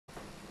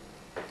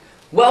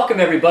Welcome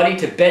everybody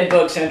to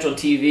Bedbug Central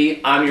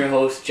TV. I'm your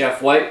host,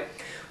 Jeff White.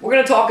 We're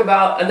going to talk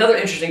about another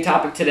interesting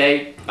topic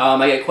today.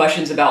 I get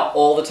questions about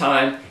all the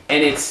time,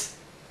 and it's,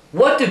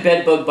 what do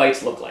bedbug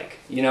bites look like?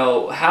 You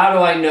know, how do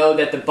I know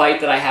that the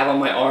bite that I have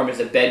on my arm is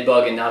a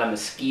bedbug and not a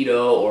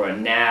mosquito or a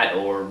gnat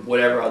or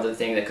whatever other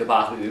thing that could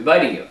possibly be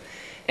biting you?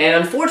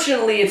 And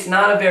unfortunately, it's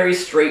not a very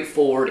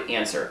straightforward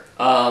answer.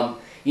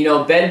 You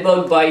know,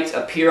 bedbug bites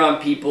appear on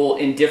people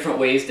in different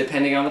ways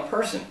depending on the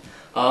person.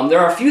 There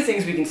are a few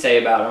things we can say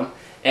about them,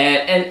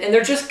 and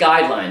they're just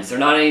guidelines. They're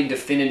not any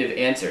definitive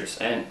answers.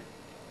 And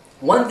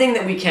one thing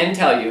that we can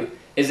tell you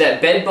is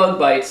that bedbug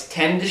bites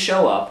tend to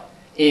show up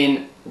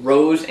in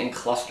rows and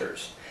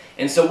clusters.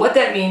 And so what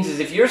that means is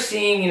if you're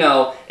seeing, you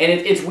know, and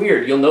it's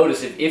weird, you'll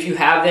notice if you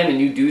have them and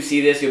you do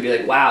see this, you'll be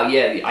like, wow,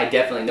 yeah, I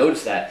definitely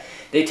noticed that.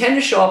 They tend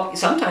to show up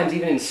sometimes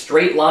even in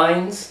straight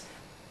lines,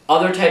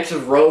 other types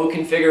of row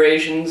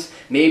configurations,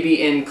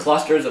 maybe in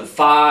clusters of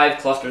 5,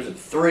 clusters of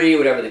 3,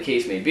 whatever the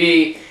case may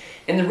be.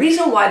 And the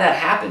reason why that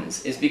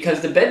happens is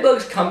because the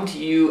bedbugs come to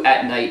you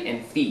at night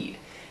and feed.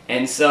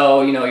 And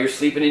so, you know, you're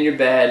sleeping in your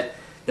bed,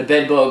 the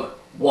bedbug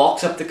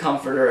walks up the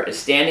comforter, is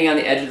standing on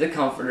the edge of the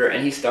comforter,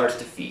 and he starts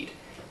to feed.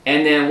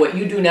 And then what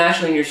you do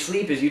naturally in your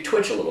sleep is you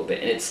twitch a little bit,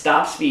 and it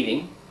stops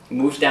feeding,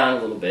 moves down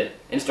a little bit,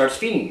 and starts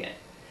feeding again.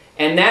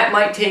 And that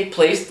might take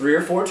place 3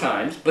 or 4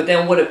 times, but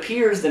then what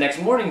appears the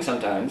next morning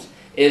sometimes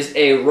is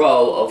a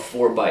row of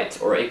 4 bites,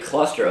 or a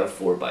cluster of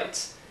 4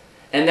 bites.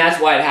 And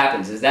that's why it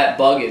happens, is that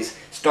bug is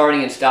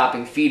starting and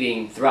stopping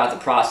feeding throughout the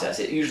process.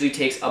 It usually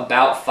takes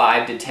about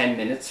 5 to 10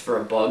 minutes for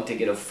a bug to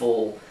get a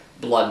full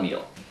blood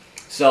meal.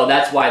 So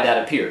that's why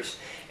that appears.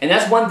 And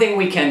that's one thing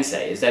we can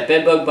say, is that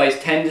bedbug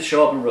bites tend to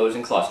show up in rows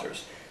and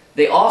clusters.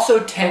 They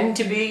also tend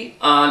to be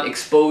on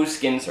exposed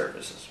skin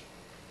surfaces.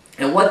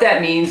 And what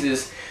that means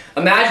is,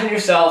 imagine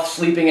yourself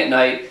sleeping at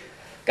night.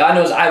 God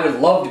knows I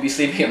would love to be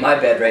sleeping in my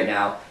bed right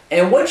now.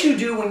 And what you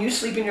do when you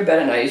sleep in your bed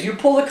at night is you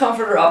pull the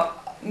comforter up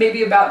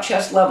maybe about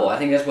chest level. I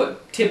think that's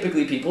what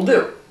typically people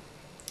do.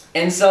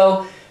 And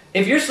so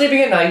if you're sleeping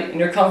at night and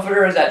your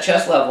comforter is at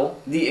chest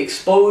level, the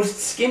exposed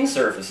skin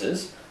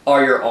surfaces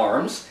are your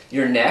arms,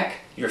 your neck,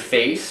 your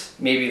face,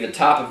 maybe the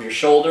top of your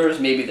shoulders,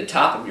 maybe the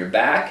top of your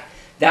back.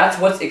 That's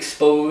what's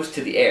exposed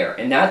to the air,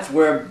 and that's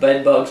where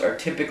bed bugs are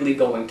typically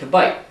going to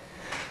bite.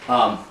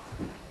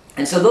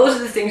 And so those are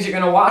the things you're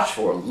going to watch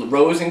for: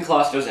 rows and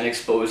clusters and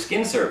exposed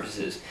skin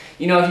surfaces.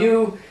 You know, if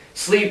you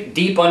sleep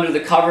deep under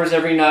the covers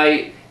every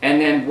night, and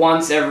then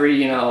once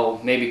every, you know,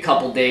 maybe a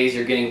couple days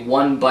you're getting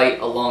 1 bite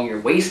along your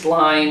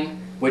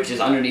waistline, which is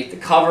underneath the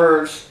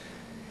covers.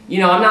 You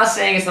know, I'm not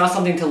saying it's not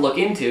something to look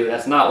into,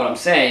 that's not what I'm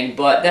saying,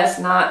 but that's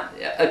not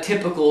a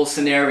typical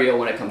scenario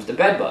when it comes to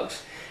bed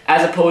bugs.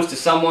 As opposed to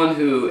someone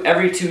who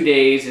every 2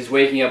 days is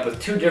waking up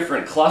with 2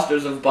 different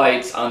clusters of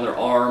bites on their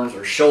arms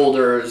or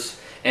shoulders,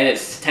 and it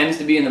tends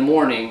to be in the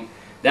morning.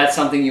 That's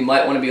something you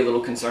might want to be a little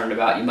concerned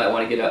about. You might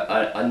want to get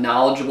a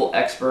knowledgeable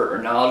expert or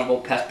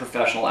knowledgeable pest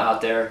professional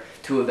out there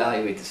to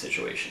evaluate the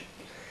situation.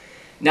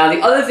 Now,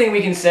 the other thing we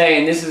can say,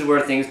 and this is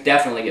where things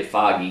definitely get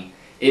foggy,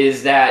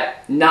 is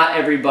that not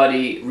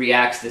everybody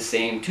reacts the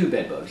same to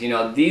bedbugs. You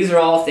know, these are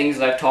all things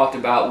that I've talked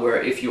about where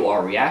if you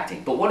are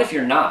reacting. But what if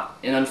you're not?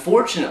 And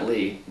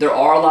unfortunately, there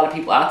are a lot of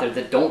people out there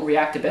that don't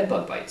react to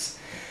bedbug bites.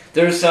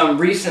 There's some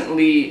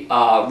recently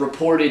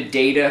reported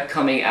data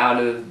coming out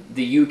of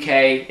the UK,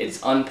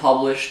 it's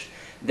unpublished,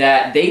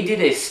 that they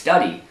did a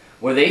study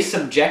where they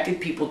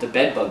subjected people to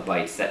bedbug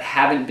bites that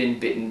haven't been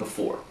bitten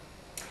before.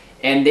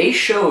 And they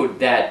showed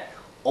that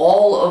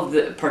all of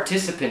the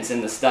participants in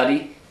the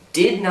study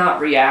did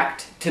not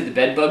react to the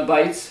bedbug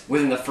bites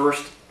within the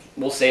first,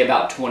 we'll say,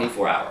 about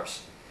 24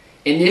 hours.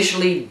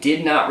 Initially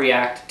did not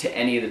react to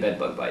any of the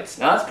bedbug bites.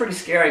 Now that's pretty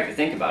scary if you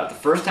think about it. The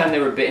first time they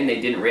were bitten,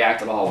 they didn't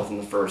react at all within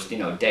the first, you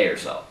know, day or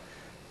so.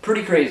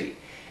 Pretty crazy.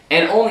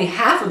 And only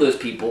half of those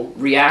people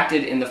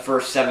reacted in the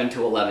first 7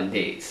 to 11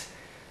 days.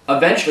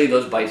 Eventually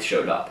those bites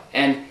showed up.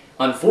 And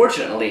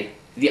unfortunately,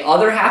 the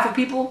other half of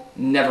people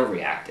never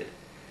reacted.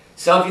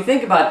 So if you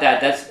think about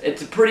that,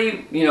 it's a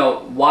pretty, you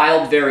know,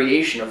 wild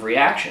variation of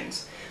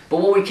reactions.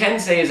 But what we can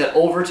say is that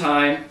over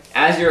time,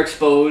 as you're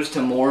exposed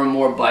to more and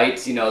more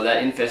bites, you know,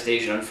 that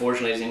infestation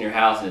unfortunately is in your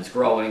house and it's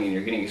growing and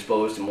you're getting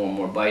exposed to more and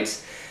more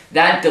bites,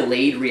 that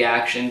delayed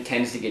reaction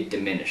tends to get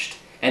diminished.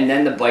 And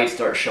then the bites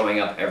start showing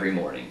up every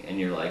morning and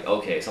you're like,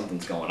 okay,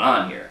 something's going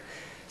on here.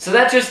 So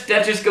that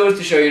just goes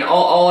to show you, and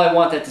all I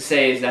want that to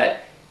say is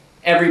that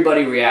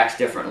everybody reacts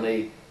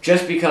differently.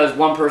 Just because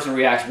one person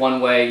reacts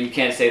one way, you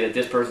can't say that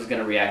this person's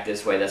going to react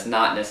this way. That's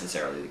not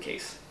necessarily the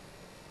case.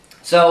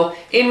 So,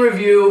 in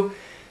review,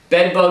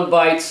 bedbug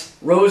bites,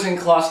 rows and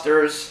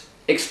clusters,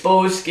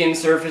 exposed skin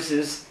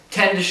surfaces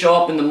tend to show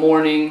up in the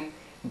morning,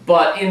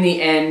 but in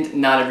the end,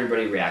 not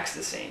everybody reacts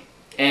the same.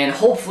 And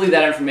hopefully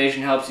that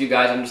information helps you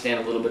guys understand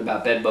a little bit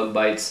about bedbug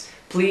bites.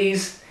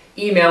 Please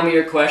email me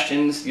your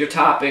questions, your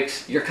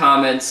topics, your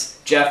comments,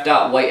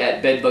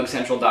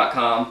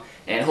 jeff.white@bedbugcentral.com.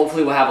 And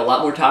hopefully we'll have a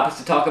lot more topics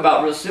to talk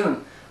about real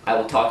soon. I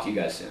will talk to you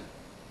guys soon.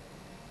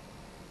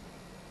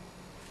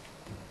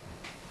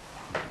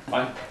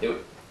 Fine, do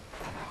it.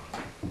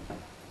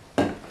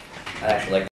 I actually like